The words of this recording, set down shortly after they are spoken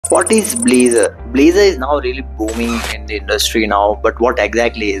What is Blazor? Blazor is now really booming in the industry now, but what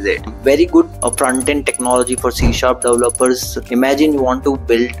exactly is it? Very good front-end technology for C# developers. Imagine you want to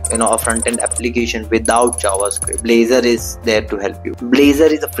build a front-end application without JavaScript. Blazor is there to help you.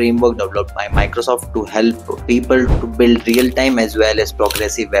 Blazor is a framework developed by Microsoft to help people to build real-time as well as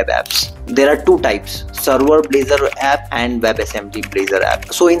progressive web apps. There are two types: server Blazor app and WebAssembly Blazor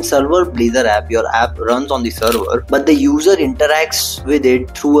app. So in server Blazor app, your app runs on the server, but the user interacts with it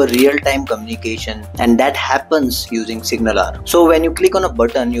through a real-time communication, and that happens using SignalR. So when you click on a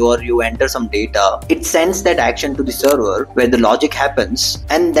button or you enter some data, it sends that action to the server where the logic happens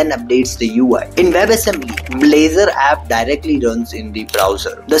and then updates the UI. In WebAssembly, Blazor app directly runs in the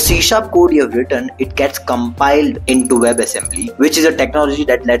browser. The C# code you have written, it gets compiled into WebAssembly, which is a technology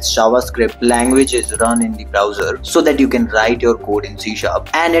that lets JavaScript languages run in the browser so that you can write your code in C#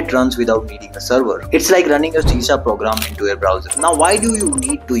 and it runs without needing a server. It's like running a C# program into your browser. Now, why do you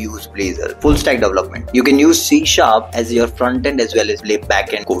need to use Blazor? Full stack development. You can use C# as your front end as well as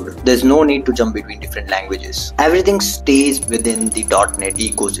backend code. There's no need to jump between different languages. Everything stays within the .NET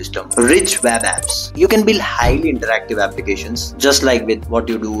ecosystem. Rich web apps. You can build highly interactive applications just like with what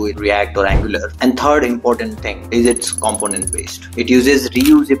you do with React or Angular. And third important thing is it's component based. It uses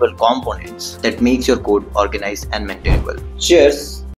reusable components that makes your code organized and maintainable. Cheers!